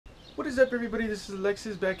What is up, everybody? This is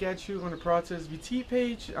Alexis back at you on the PeraltaSVT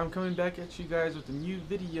page. I'm coming back at you guys with a new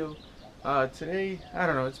video. Today, I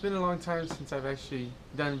don't know, it's been a long time since I've actually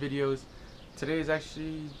done videos. Today is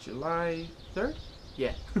actually July 3rd?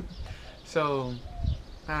 Yeah. So,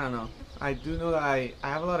 I don't know. I do know that I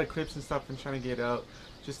have a lot of clips and stuff I'm trying to get out.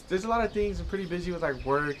 Just, there's a lot of things. I'm pretty busy with like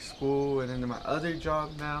work, school, and then my other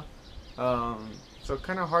job now. So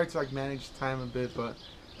kind of hard to like manage time a bit, but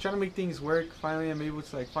trying to make things work. Finally, I'm able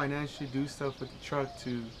to like financially do stuff with the truck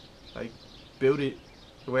to like build it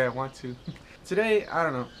the way I want to. Today, I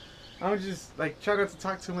don't know, I'm just like try not to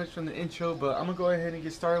talk too much from the intro, but I'm gonna go ahead and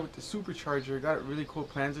get started with the Supercharger. Got really cool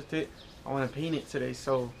plans with it. I want to paint it today,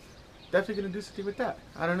 so definitely gonna do something with that.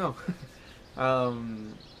 I don't know.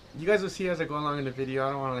 You guys will see as I go along in the video. I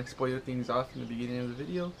don't want to like spoil things off in the beginning of the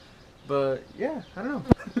video, but yeah, I don't know.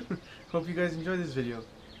 Hope you guys enjoy this video.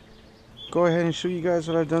 Go ahead and show you guys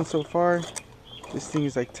what I've done so far. This thing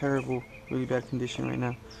is like terrible, really bad condition right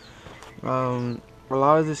now. A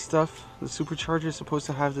lot of this stuff, the Supercharger is supposed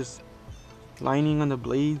to have this lining on the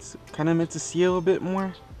blades, kind of meant to seal a bit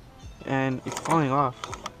more, and it's falling off.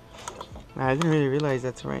 I didn't really realize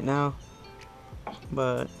that till right now,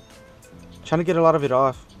 but I'm trying to get a lot of it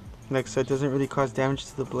off, like so it doesn't really cause damage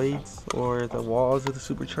to the blades or the walls of the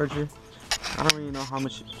Supercharger. I don't really know how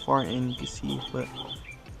much far in you can see, but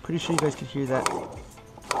pretty sure you guys can hear that.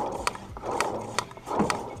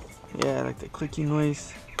 Yeah, like the clicking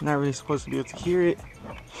noise. Not really supposed to be able to hear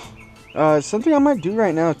it. Something I might do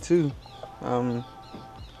right now too. I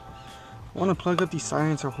want to plug up these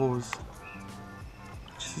silencer holes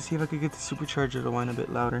just to see if I could get the Supercharger to whine a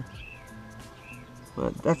bit louder.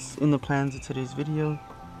 But that's in the plans of today's video.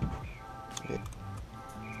 Okay.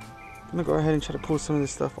 I'm gonna go ahead and try to pull some of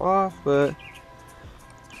this stuff off, but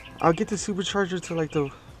I'll get the Supercharger to like the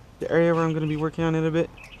area where I'm going to be working on it a bit.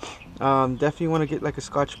 Definitely want to get like a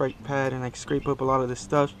Scotch-Brite pad and like scrape up a lot of this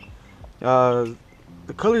stuff. The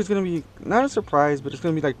color is going to be not a surprise, but it's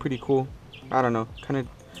going to be like pretty cool. I don't know, kind of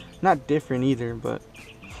not different either, but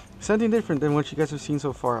something different than what you guys have seen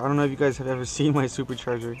so far. I don't know if you guys have ever seen my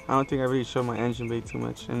Supercharger. I don't think I really show my engine bay too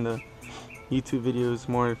much in the YouTube videos,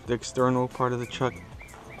 more the external part of the truck,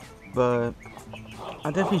 but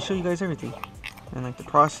I'll definitely show you guys everything and like the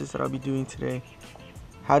process that I'll be doing today.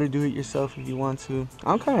 How to do it yourself if you want to.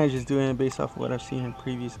 I'm kind of just doing it based off of what I've seen in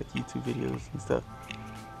previous like YouTube videos and stuff,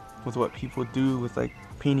 with what people do with like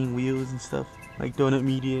painting wheels and stuff, like Donut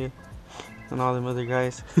Media and all them other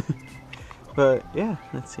guys. But yeah,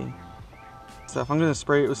 let's see stuff. I'm gonna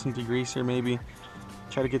spray it with some degreaser, maybe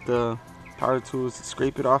try to get the power tools to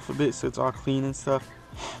scrape it off a bit so it's all clean and stuff,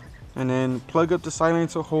 and then plug up the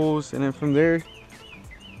silencer holes, and then from there,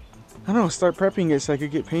 I don't know, start prepping it so I could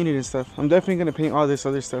get painted and stuff. I'm definitely going to paint all this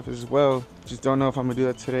other stuff as well. Just don't know if I'm going to do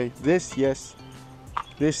that today. This, yes.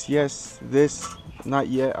 This, yes. This, not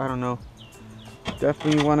yet. I don't know.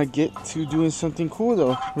 Definitely want to get to doing something cool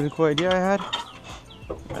though. Really cool idea I had.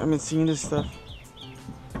 I haven't seen this stuff.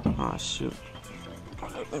 Oh shoot.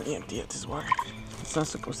 Let me empty out this water. It's not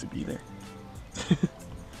supposed to be there.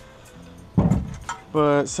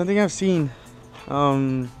 But something I've seen.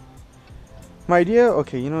 My idea,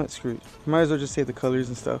 okay, you know what, screw it. Might as well just say the colors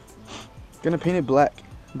and stuff. Gonna paint it black,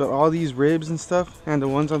 but all these ribs and stuff, and the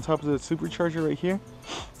ones on top of the Supercharger right here,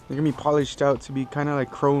 they're gonna be polished out to be kind of like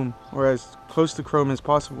chrome, or as close to chrome as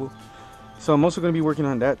possible. So I'm also gonna be working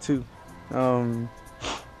on that too.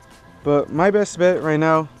 But my best bet right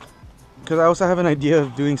now, because I also have an idea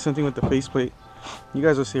of doing something with the faceplate. You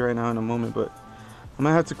guys will see right now in a moment, but I'm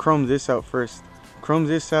gonna have to chrome this out first. Chrome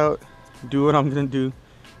this out, do what I'm gonna do.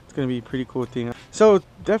 It's gonna be a pretty cool thing. So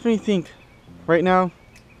definitely think right now,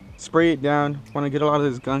 spray it down. Want to get a lot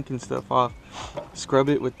of this gunk and stuff off. Scrub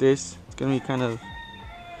it with this. It's gonna be kind of,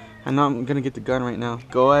 I know I'm gonna get the gun right now,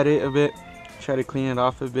 go at it a bit, try to clean it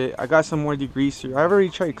off a bit. I got some more degreaser. I've already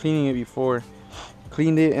tried cleaning it before,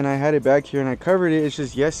 cleaned it, and I had it back here and I covered it. It's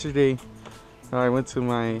just yesterday I went to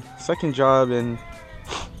my second job and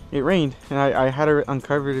it rained, and I had it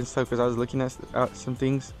uncovered and stuff because I was looking at some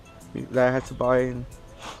things that I had to buy, and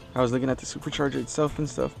I was looking at the Supercharger itself and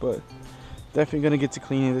stuff. But definitely gonna get to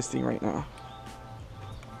cleaning this thing right now.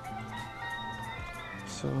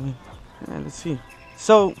 So yeah, let's see.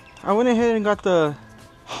 So I went ahead and got the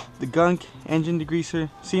gunk engine degreaser.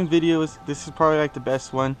 Seen videos. This is probably like the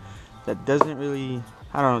best one that doesn't really,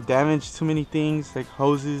 I don't know, damage too many things like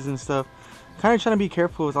hoses and stuff. Kind of trying to be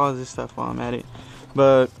careful with all of this stuff while I'm at it.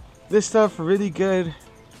 But this stuff really good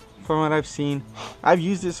from what I've seen. I've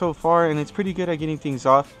used it so far and it's pretty good at getting things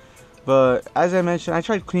off. But as I mentioned, I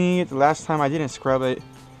tried cleaning it the last time. I didn't scrub it.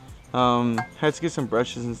 Had to get some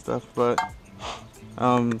brushes and stuff, but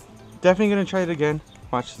definitely gonna try it again.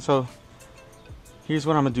 Watch. So here's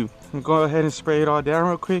what I'm gonna do. I'm gonna go ahead and spray it all down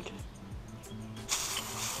real quick.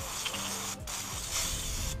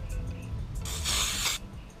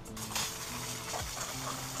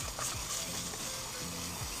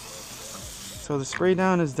 So the spray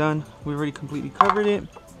down is done. We've already completely covered it.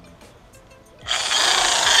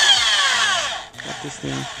 Got this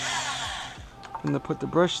thing. I'm gonna put the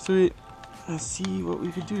brush to it and see what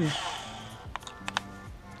we could do.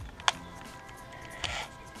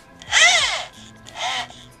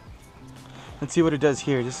 Let's see what it does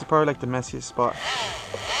here. This is probably like the messiest spot.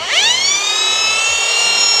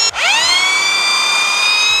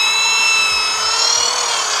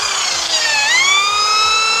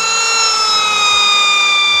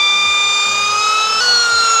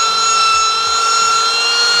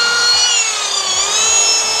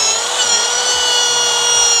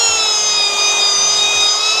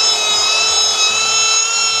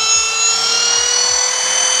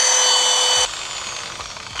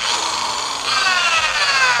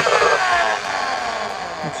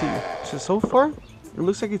 Let's see. So far, it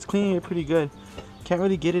looks like it's cleaning it pretty good. Can't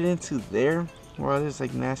really get it into there where all this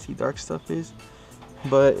like nasty dark stuff is,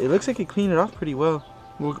 but it looks like it cleaned it off pretty well.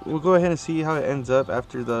 We'll go ahead and see how it ends up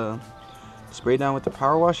after the spray down with the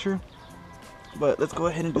power washer. But let's go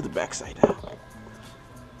ahead and do the backside now.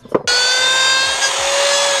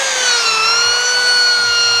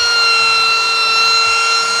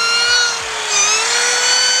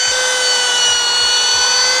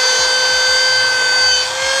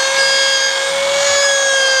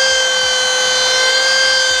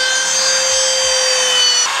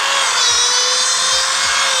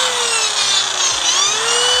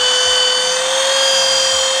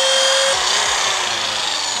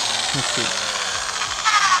 Let's see. I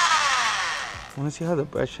want to see how the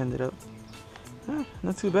brush ended up.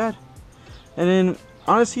 Not too bad. And then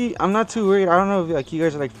honestly, I'm not too worried. I don't know if like you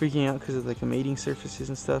guys are like freaking out because of like the mating surfaces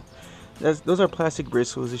and stuff. Those are plastic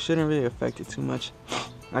bristles. It shouldn't really affect it too much.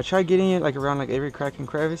 I tried getting it like around like every crack and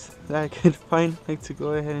crevice that I could find, like to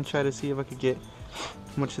go ahead and try to see if I could get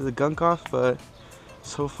much of the gunk off, but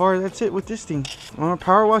so far that's it with this thing. I'm gonna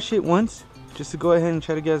power wash it once just to go ahead and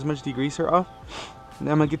try to get as much degreaser off. And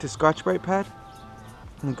then I'm gonna get the Scotch-Brite pad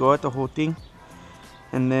and go at the whole thing,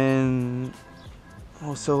 and then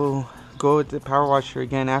also go with the power washer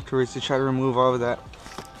again afterwards to try to remove all of that,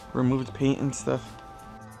 remove the paint and stuff.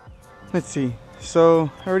 Let's see. So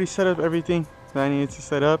I already set up everything that I needed to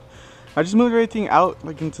set up. I just moved everything out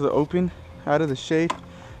like into the open, out of the shade,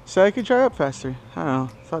 so I could dry up faster. I don't know.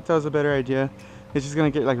 Thought that was a better idea. It's just gonna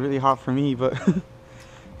get like really hot for me, but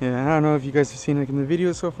yeah, I don't know if you guys have seen like in the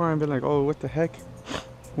video so far and been like, oh, what the heck?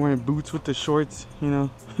 Wearing boots with the shorts, you know.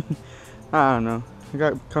 I don't know. I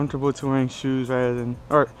got comfortable to wearing shoes rather than,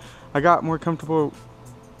 or I got more comfortable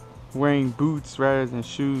wearing boots rather than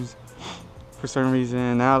shoes for some reason.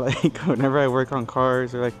 And now like whenever I work on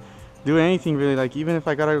cars or like do anything really, like even if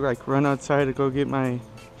I gotta like run outside to go get my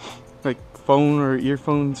like phone or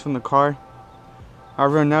earphones from the car, I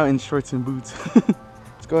run out in shorts and boots.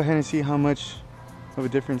 Let's go ahead and see how much of a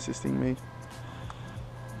difference this thing made.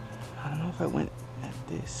 I don't know if I went at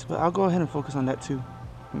this, but I'll go ahead and focus on that too.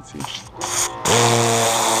 Let's see.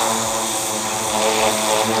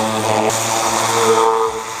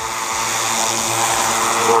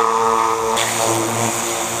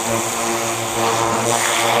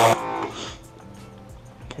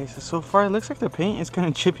 Okay, so far it looks like the paint is kind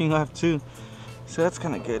of chipping off too, so that's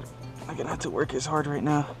kind of good. I'm gonna have to work as hard right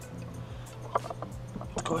now.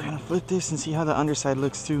 Let's go ahead and flip this and see how the underside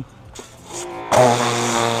looks too.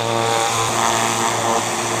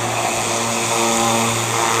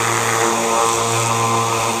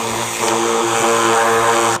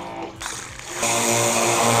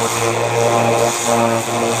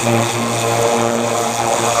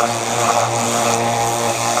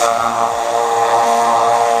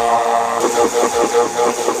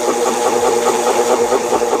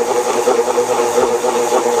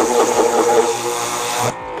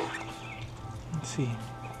 Let's see.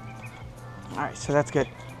 Alright, so that's good.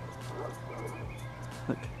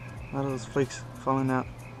 Look, a lot of those flakes falling out.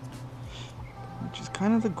 Which is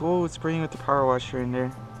kind of the goal with spraying with the power washer in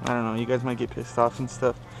there. I don't know, you guys might get pissed off and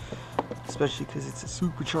stuff. Especially because it's a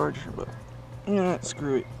supercharger, but you know what,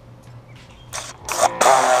 screw it.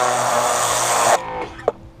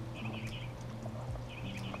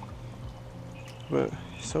 But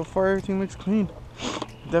so far everything looks clean.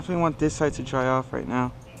 Definitely want this side to dry off right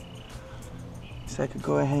now, so I could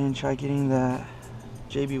go ahead and try getting the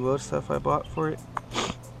JB Weld stuff I bought for it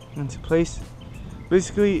into place.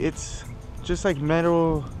 Basically it's just like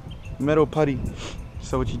metal putty.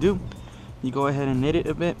 So what you do you go ahead and knit it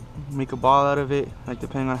a bit, make a ball out of it, like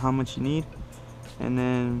depending on how much you need. And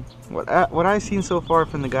then what I've seen so far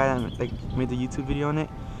from the guy that like made the YouTube video on it,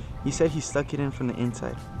 he said he stuck it in from the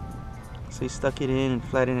inside. So he stuck it in and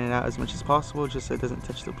flattened it out as much as possible just so it doesn't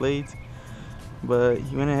touch the blades. But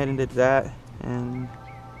he went ahead and did that, and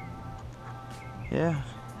yeah,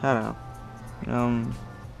 I don't know.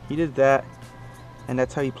 He did that, and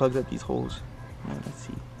that's how he plugs up these holes. Right, let's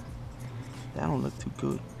see. That don't look too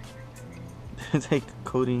good. It's like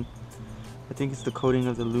coating. I think it's the coating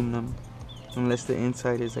of the aluminum, unless the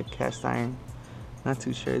inside is like cast iron. Not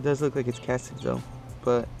too sure. It does look like it's casted though,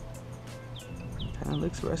 but kind of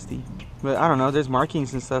looks rusty. But I don't know. There's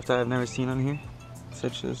markings and stuff that I've never seen on here,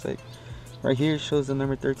 such as like right here it shows the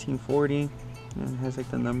number 1340, and it has like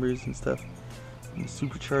the numbers and stuff. And the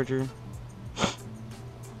Supercharger.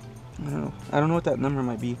 I don't know what that number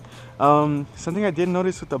might be. Something I did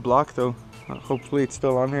notice with the block though, hopefully it's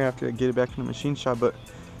still on there after I get it back in the machine shop, but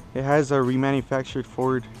it has a remanufactured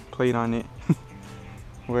Ford plate on it.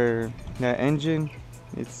 Where that engine,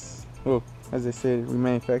 it's, well, as I said,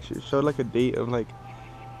 remanufactured. It showed like a date of like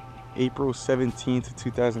April 17th of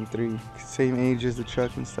 2003. Same age as the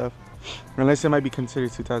truck and stuff. Unless it might be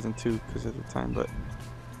considered 2002 because of the time, but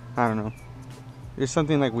I don't know. There's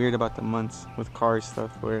something like weird about the months with car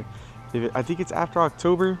stuff where I think it's after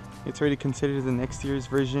October, it's already considered the next year's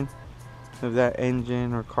version of that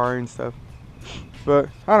engine or car and stuff. But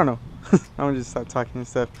I don't know. I'm gonna just stop talking and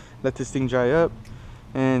stuff, let this thing dry up,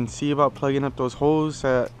 and see about plugging up those holes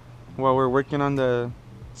that while we're working on the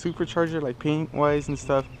Supercharger, like paint wise and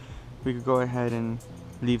stuff, we could go ahead and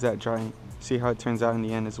leave that drying, see how it turns out in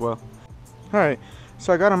the end as well. Alright,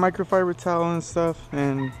 so I got a microfiber towel and stuff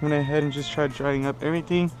and went ahead and just tried drying up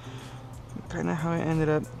everything. Kind of how it ended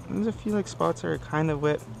up. There's a few like spots that are kind of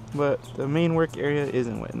wet, but the main work area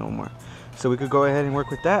isn't wet no more, so we could go ahead and work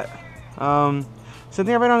with that.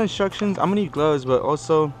 Something I read on instructions, I'm gonna need gloves, but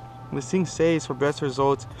also this thing says for best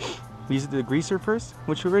results use the degreaser first,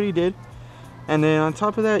 which we already did, and then on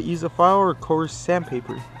top of that use a file or coarse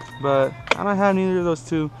sandpaper, but I don't have neither of those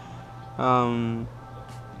two. I'm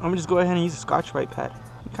gonna just go ahead and use a Scotch-Brite pad.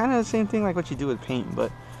 Kind of the same thing like what you do with paint,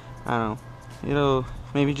 but I don't know, it'll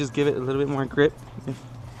maybe just give it a little bit more grip, if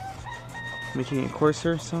making it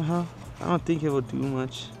coarser somehow. I don't think it will do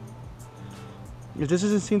much. If this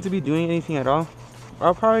doesn't seem to be doing anything at all,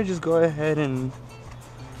 I'll probably just go ahead and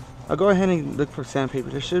look for sandpaper.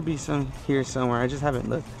 There should be some here somewhere. I just haven't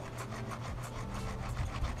looked.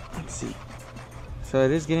 Let's see. So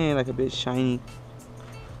it is getting like a bit shiny.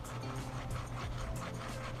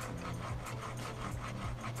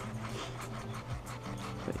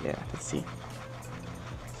 But yeah, let's see.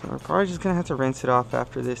 So we're probably just gonna have to rinse it off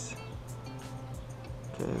after this,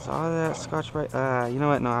 because all that Scotch-Brite, you know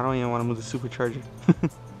what, no, I don't even want to move the Supercharger.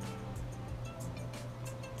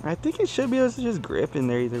 I think it should be able to just grip in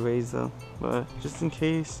there either ways though, but just in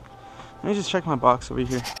case, let me just check my box over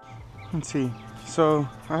here. Let's see. So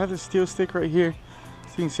I have this steel stick right here.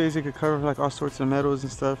 This thing says it could cover like all sorts of metals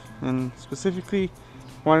and stuff, and specifically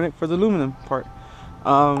wanted it for the aluminum part.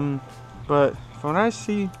 But from what I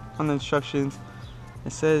see on the instructions,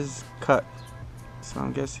 it says cut, so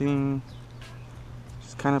I'm guessing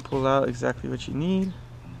just kind of pull out exactly what you need,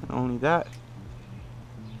 and only that,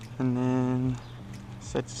 and then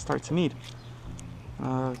set to start to knead.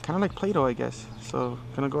 Kind of like Play-Doh, I guess. So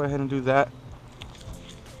gonna go ahead and do that.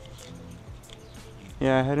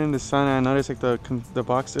 Yeah, I had it in the sun and I noticed like the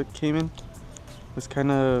box that came in was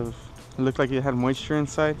kind of, it looked like it had moisture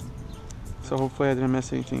inside, so hopefully I didn't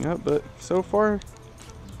mess anything up. But so far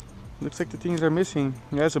looks like the things are missing.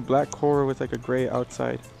 It has a black core with like a gray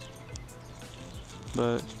outside,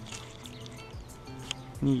 but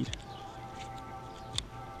knead.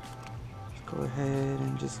 Let's go ahead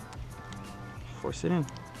and just force it in.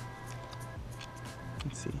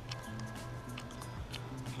 Let's see.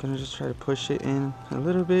 I'm gonna just try to push it in a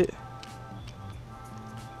little bit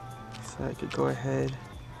so I could go ahead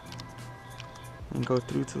and go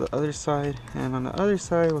through to the other side, and on the other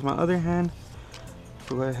side with my other hand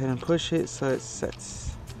go ahead and push it so it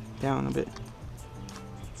sets down a bit.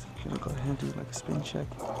 So I'm gonna go ahead and do like a spin check.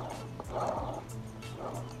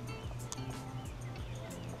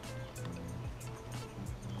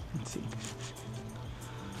 Let's see.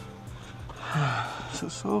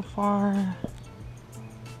 So far, I'm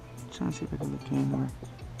trying to see if I can look anymore.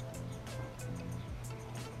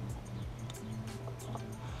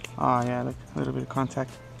 Oh yeah, like a little bit of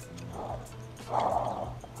contact.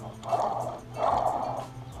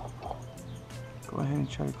 Go ahead and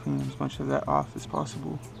try to clean as much of that off as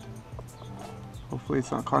possible. Hopefully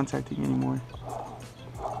it's not contacting anymore.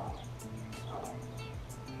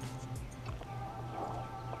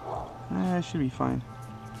 it should be fine.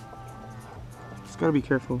 Just gotta be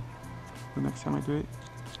careful the next time I do it.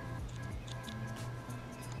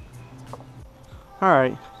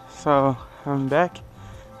 Alright, so I'm back.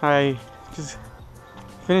 I just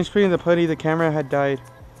finished cleaning the putty. The camera had died.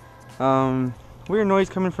 Weird noise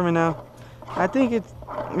coming from it now. I think it's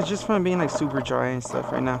just from being like super dry and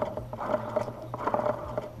stuff right now.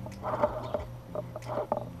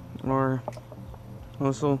 Or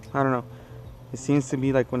also, I don't know. It seems to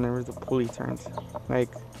be like whenever the pulley turns. Like,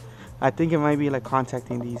 I think it might be like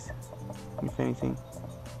contacting these, if anything.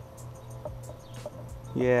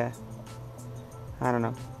 Yeah. I don't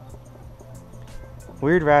know.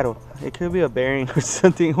 Weird rattle. It could be a bearing or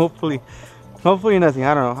something. Hopefully nothing.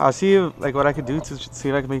 I don't know. I'll see like what I could do to see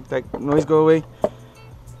if I can make that noise go away.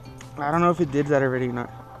 I don't know if it did that already or not.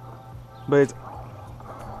 But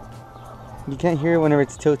you can't hear it whenever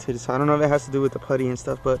it's tilted. So I don't know if it has to do with the putty and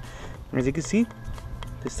stuff. But as you can see,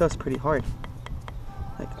 this stuff's pretty hard.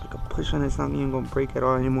 Like a push on it's not even gonna break at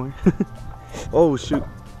all anymore. Oh shoot.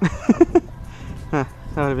 Huh, that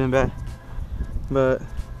would have been bad. But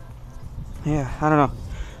yeah, I don't know.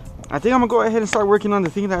 I think I'm gonna go ahead and start working on the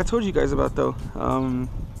thing that I told you guys about though.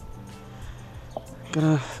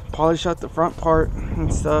 Gonna polish out the front part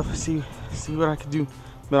and stuff, see what I can do.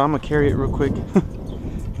 But I'm gonna carry it real quick.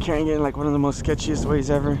 Carrying it in like one of the most sketchiest ways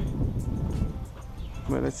ever.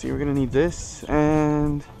 But let's see, we're gonna need this,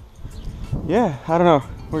 and yeah, I don't know.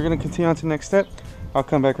 We're gonna continue on to the next step. I'll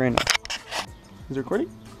come back right now. Is it recording?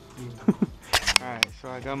 Yeah. Alright, so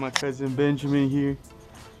I got my cousin Benjamin here.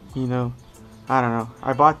 You know, I don't know.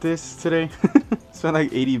 I bought this today. Spent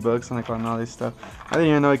like 80 bucks on like on all this stuff. I didn't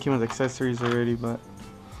even know it came with accessories already, but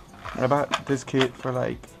I bought this kit for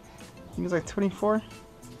like, I think it was like 24.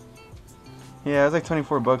 Yeah, it was like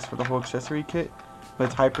 24 bucks for the whole accessory kit. But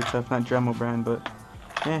it's Hyper Tough, not Dremel brand, but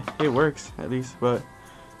yeah, it works at least. But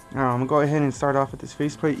I'm gonna go ahead and start off with this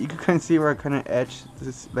faceplate. You can kind of see where I kind of etched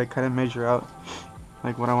this, like kind of measure out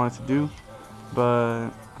like what I wanted to do.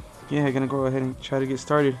 But yeah, I'm gonna go ahead and try to get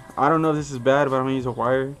started. I don't know if this is bad, but I'm gonna use a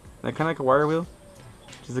wire, like kind of like a wire wheel,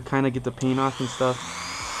 just to kind of get the paint off and stuff.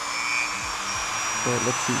 But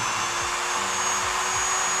let's see.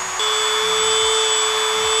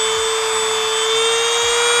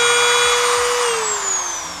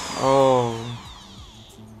 Oh.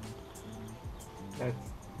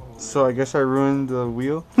 So I guess I ruined the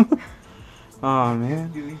wheel. Oh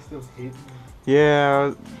man.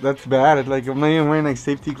 Yeah, that's bad. Like I'm not even wearing like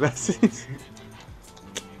safety glasses.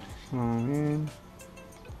 Oh man.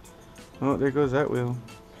 Oh, there goes that wheel.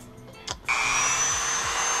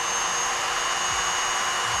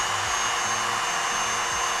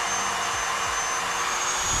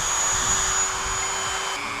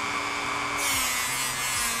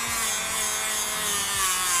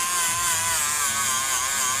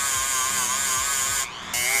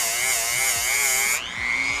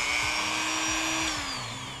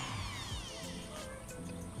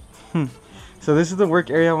 So this is the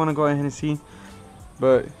work area I want to go ahead and see,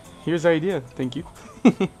 but here's the idea. Thank you.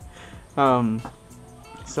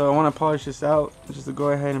 So I want to polish this out, just to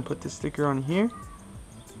go ahead and put the sticker on here,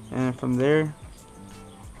 and from there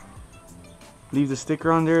leave the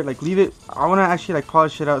sticker on there. Like leave it, I want to actually like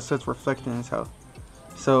polish it out so it's reflecting as hell.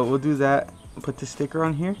 So we'll do that, put the sticker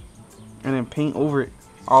on here and then paint over it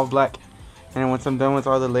all black. And once I'm done with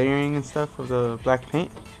all the layering and stuff of the black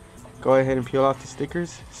paint, go ahead and peel off the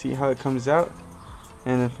stickers, see how it comes out,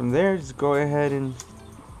 and then from there just go ahead and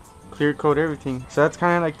clear coat everything. So that's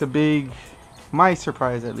kind of like the big, my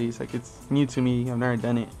surprise at least, like it's new to me, I've never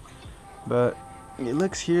done it, but it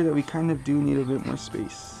looks here that we kind of do need a bit more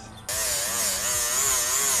space.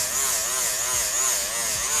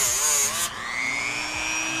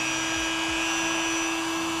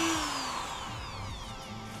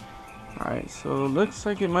 Alright, so it looks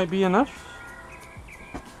like it might be enough.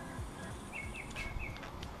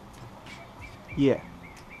 Yeah.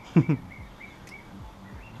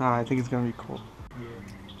 I think it's gonna be cool. Yeah.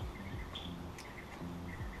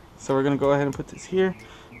 So we're gonna go ahead and put this here,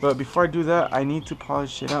 but before I do that, I need to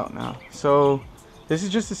polish it out now. So this is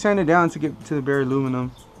just to sand it down to get to the bare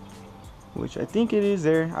aluminum, which I think it is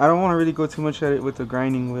there. I don't want to really go too much at it with the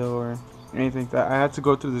grinding wheel or anything like that. I had to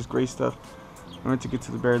go through this gray stuff in order to get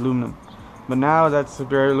to the bare aluminum. But now that's the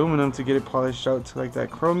bare aluminum, to get it polished out to like that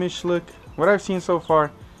chromish look. What I've seen so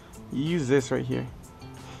far, you use this right here.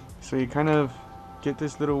 So you kind of get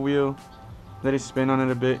this little wheel, let it spin on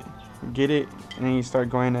it a bit, get it, and then you start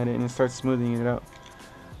going at it and it starts smoothing it out.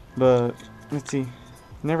 But let's see,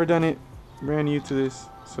 never done it, brand new to this,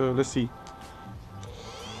 so let's see.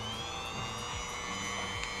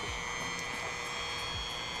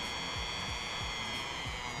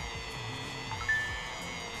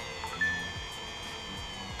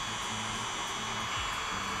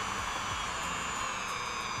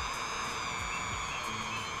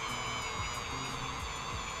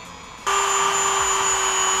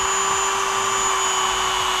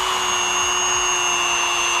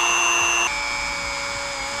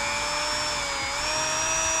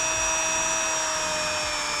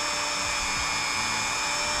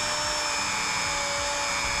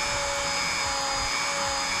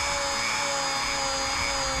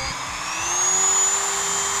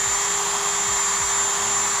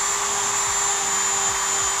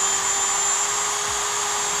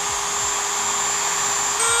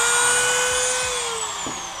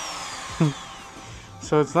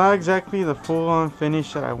 so it's not exactly the full-on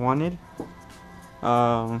finish that I wanted.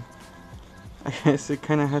 I guess it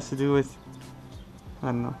kind of has to do with, I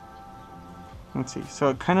don't know. Let's see. So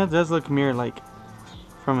it kind of does look mirror-like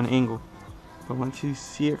from an angle, but once you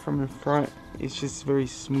see it from in front, it's just very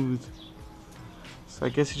smooth. So I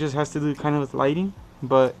guess it just has to do kind of with lighting.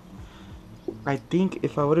 But I think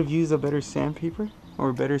if I would have used a better sandpaper or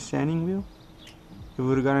a better sanding wheel, it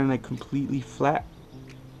would have gotten like completely flat.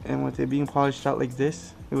 And with it being polished out like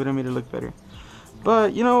this, it would have made it look better.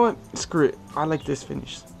 But you know what? Screw it. I like this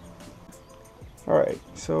finish. Alright,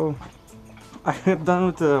 so I got done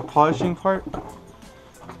with the polishing part.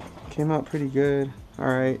 Came out pretty good.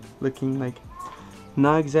 Alright, looking like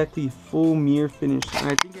not exactly full mirror finish. And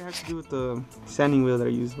I think it has to do with the sanding wheel that I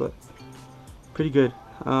used, but pretty good.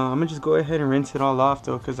 I'm gonna just go ahead and rinse it all off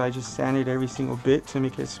though, because I just sanded every single bit to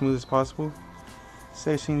make it as smooth as possible.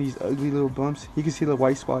 Instead of seeing these ugly little bumps, you can see the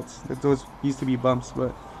white spots. Those used to be bumps,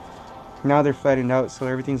 but now they're flattened out, so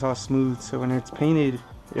everything's all smooth. So when it's painted,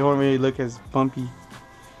 it won't really look as bumpy.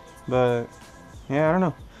 But yeah, I don't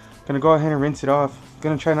know. Gonna go ahead and rinse it off.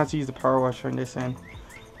 Gonna try not to use the power washer on this end,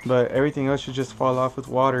 but everything else should just fall off with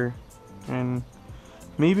water and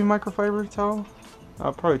maybe microfiber towel.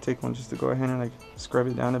 I'll probably take one just to go ahead and like scrub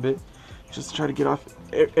it down a bit, just to try to get off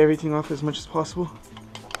everything off as much as possible.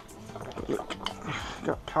 Look,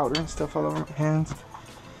 got powder and stuff all over my hands.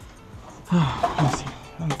 Let me see.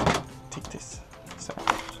 Let me take this. Sorry.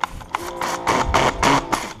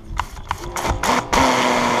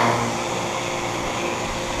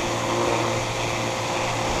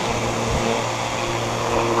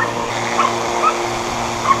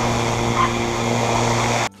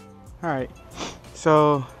 Alright,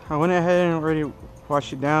 so I went ahead and already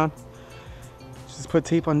washed it down. Just put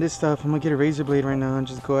tape on this stuff. I'm gonna get a razor blade right now and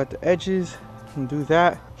just go at the edges and do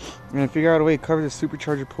that. I'm gonna figure out a way to cover the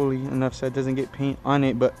supercharger pulley enough so it doesn't get paint on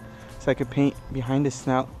it, but so I could paint behind the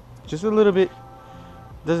snout just a little bit.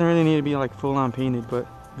 Doesn't really need to be like full on painted, but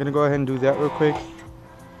I'm gonna go ahead and do that real quick.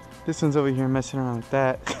 This one's over here messing around with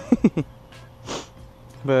that.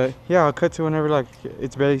 But yeah, I'll cut to whenever like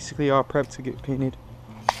it's basically all prepped to get painted.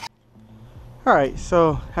 Alright,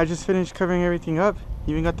 so I just finished covering everything up.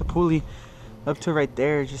 Even got the pulley up to right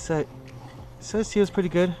there, just so it seals pretty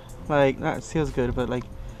good. Like, not seals good, but like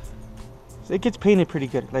it gets painted pretty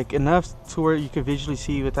good, like enough to where you could visually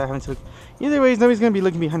see without having to look. Either ways, nobody's gonna be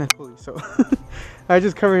looking behind the pulley, so I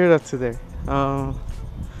just covered it up to there.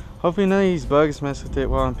 Hopefully none of these bugs mess with it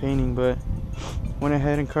while I'm painting, but went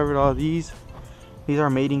ahead and covered all these. These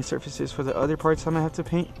are mating surfaces for the other parts I'm gonna have to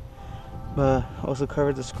paint, but also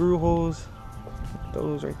covered the screw holes,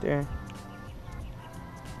 those right there.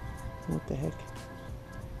 What the heck?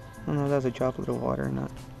 I don't know if that was a droplet of water or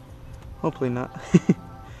not. Hopefully not.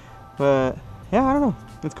 But yeah, I don't know.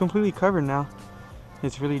 It's completely covered now.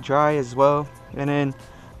 It's really dry as well. And then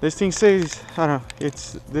this thing says, I don't know,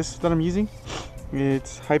 it's this that I'm using.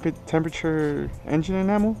 It's high temperature engine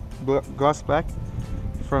enamel, gloss black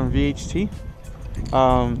from VHT.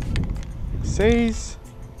 Says,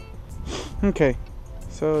 okay,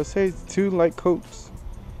 so it says 2 light coats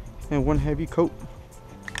and 1 heavy coat.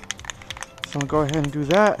 So I'll go ahead and do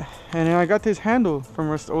that. And then I got this handle from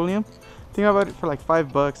Rust-Oleum. I think I bought it for like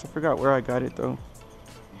 $5. I forgot where I got it though.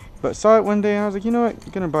 But saw it one day and I was like, you know what,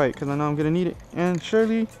 I'm gonna buy it because I know I'm gonna need it. And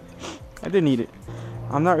surely, I did need it.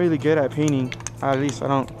 I'm not really good at painting. At least I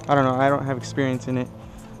don't know. I don't have experience in it.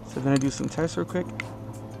 So I'm gonna do some tests real quick.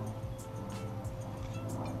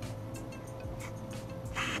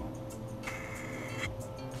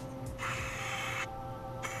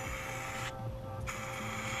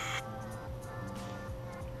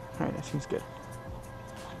 Alright, that seems good.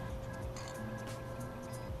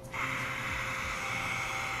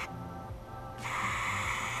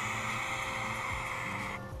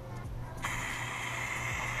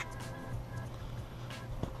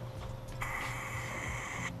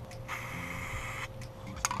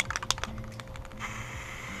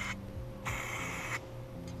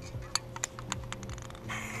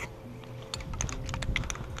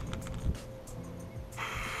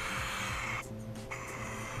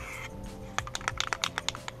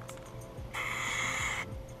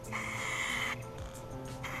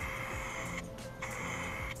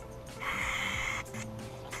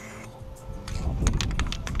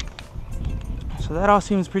 So that all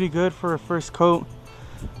seems pretty good for a first coat.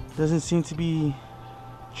 Doesn't seem to be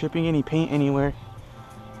dripping any paint anywhere,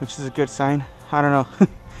 which is a good sign. I don't know.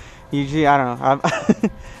 Usually, I don't know.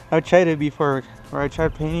 I've tried it before where I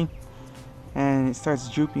tried painting and it starts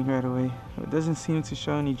drooping right away. It doesn't seem to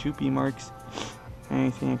show any droopy marks or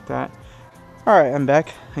anything like that. Alright, I'm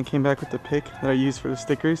back. I came back with the pick that I used for the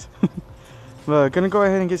stickers. But gonna go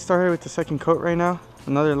ahead and get started with the second coat right now.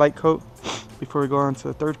 Another light coat before we go on to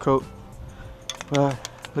the third coat.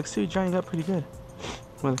 Looks to be drying up pretty good.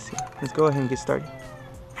 Well, let's see. Let's go ahead and get started.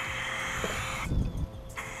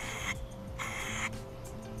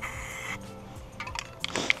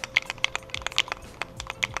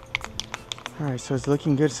 Alright, so it's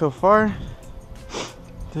looking good so far.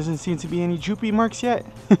 Doesn't seem to be any droopy marks yet.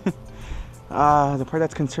 The part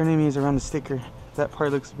that's concerning me is around the sticker. That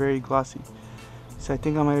part looks very glossy. So I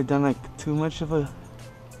think I might have done like too much of a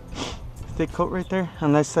thick coat right there.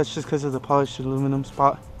 Unless that's just because of the polished aluminum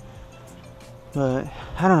spot. But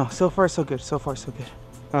I don't know. So far so good. So far so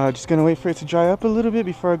good. Just gonna wait for it to dry up a little bit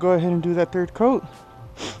before I go ahead and do that third coat.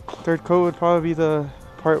 Third coat would probably be the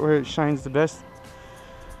part where it shines the best,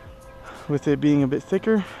 with it being a bit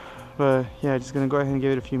thicker. But yeah, just gonna go ahead and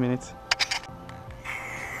give it a few minutes.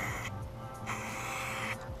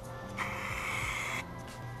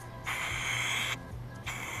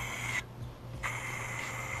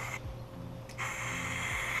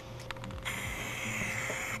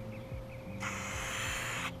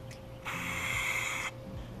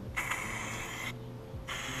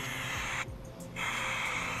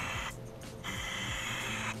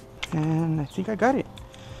 And I think I got it.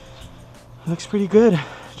 Looks pretty good.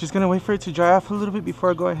 Just gonna wait for it to dry off a little bit before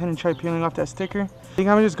I go ahead and try peeling off that sticker. I think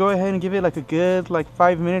I'm gonna just go ahead and give it like a good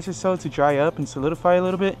 5 minutes or so to dry up and solidify a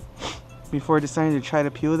little bit before deciding to try to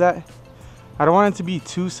peel that. I don't want it to be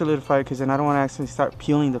too solidified because then I don't want to actually start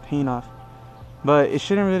peeling the paint off. But it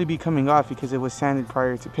shouldn't really be coming off because it was sanded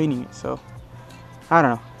prior to painting it. So I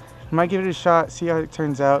don't know. I might give it a shot, see how it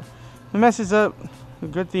turns out. If it messes up, the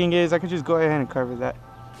good thing is I could just go ahead and cover that.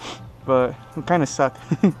 But it kind of suck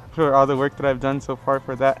for all the work that I've done so far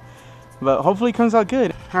for that. But hopefully it comes out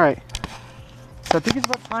good. Alright, so I think it's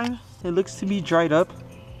about time. It looks to be dried up.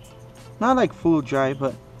 Not like full dry,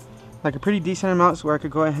 but like a pretty decent amount so where I could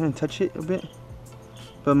go ahead and touch it a bit.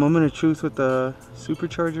 But moment of truth with the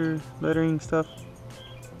Supercharger lettering stuff.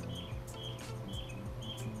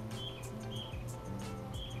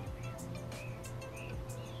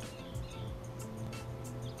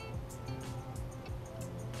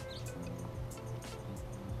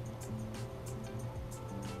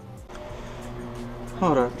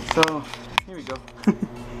 Hold up, so here we go.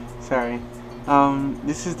 Sorry.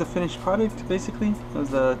 This is the finished product basically of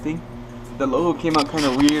the thing. The logo came out kind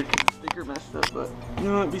of weird, the sticker messed up, but you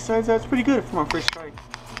know what, besides that, it's pretty good for my first try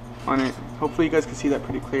on it. Hopefully you guys can see that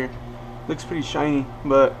pretty clear. Looks pretty shiny,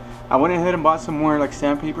 but I went ahead and bought some more like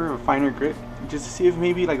sandpaper of finer grit just to see if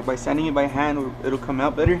maybe like by sanding it by hand it'll come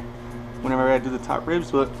out better whenever I do the top ribs.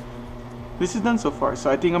 But this is done so far, so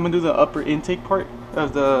I think I'm gonna do the upper intake part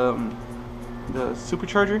of the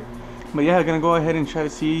Supercharger. But yeah, I'm gonna go ahead and try to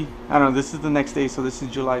see. I don't know, this is the next day, so this is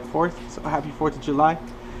July 4th, so happy 4th of July.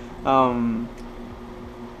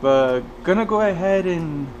 But gonna go ahead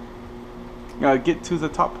and get to the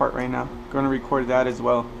top part right now. Gonna record that as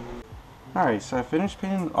well. Alright, so I finished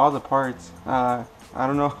painting all the parts. I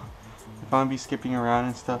don't know if I'm gonna be skipping around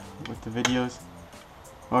and stuff with the videos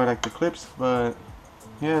or like the clips, but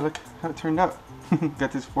yeah, look how it turned out.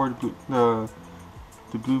 Got this Ford blue,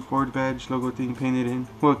 the blue Ford badge logo thing painted in.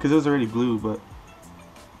 Well, because it was already blue, but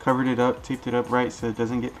covered it up, taped it up right so it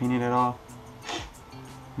doesn't get painted at all.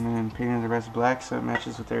 And then painted the rest black so it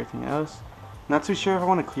matches with everything else. Not too sure if I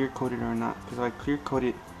want to clear coat it or not, because if I clear coat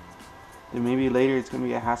it, then maybe later it's going to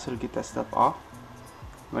be a hassle to get that stuff off.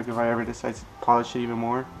 Like if I ever decide to polish it even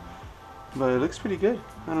more. But it looks pretty good.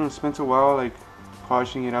 I don't know, spent a while like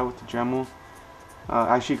polishing it out with the Dremel.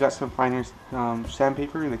 I actually got some finer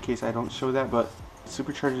sandpaper in the case I don't show that, but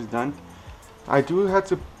Supercharger is done. I do have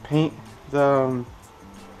to paint the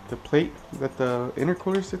plate that the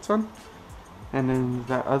intercooler sits on, and then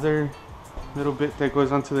that other little bit that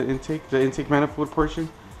goes onto the intake manifold portion.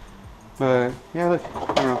 But yeah, look,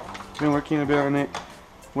 I don't know, been working a bit on it.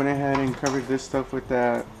 Went ahead and covered this stuff with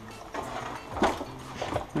that,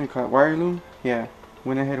 what do you call it, wire loom? Yeah,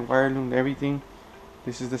 went ahead and wire loomed everything.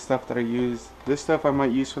 This is the stuff that I use. This stuff I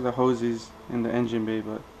might use for the hoses in the engine bay,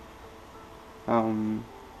 but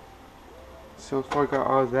so far got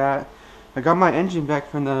all that. I got my engine back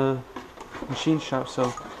from the machine shop,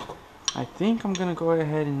 so I think I'm gonna go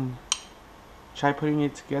ahead and try putting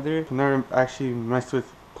it together. I've never actually messed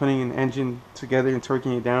with putting an engine together and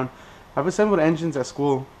torquing it down. I've assembled engines at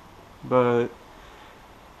school, but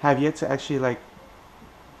have yet to actually like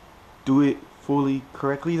do it fully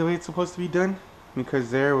correctly the way it's supposed to be done.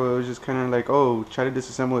 Because there it was just kind of like, oh, try to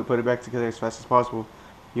disassemble it, put it back together as fast as possible.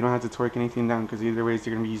 You don't have to torque anything down because either ways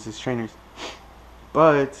they're going to be used as trainers.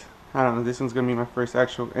 But I don't know, this one's going to be my first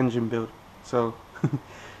actual engine build. So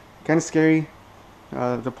kind of scary.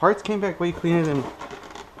 The parts came back way cleaner than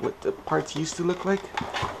what the parts used to look like.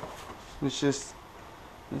 It's just,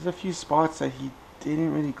 there's a few spots that he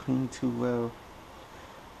didn't really clean too well.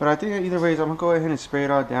 But I think that either way, I'm gonna go ahead and spray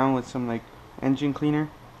it all down with some like engine cleaner.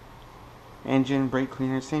 Engine, brake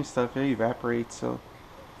cleaner, same stuff, it evaporates, so I'm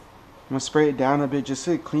gonna spray it down a bit just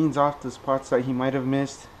so it cleans off the spots that he might have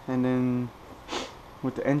missed. And then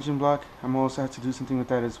with the engine block, I'm also have to do something with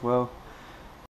that as well.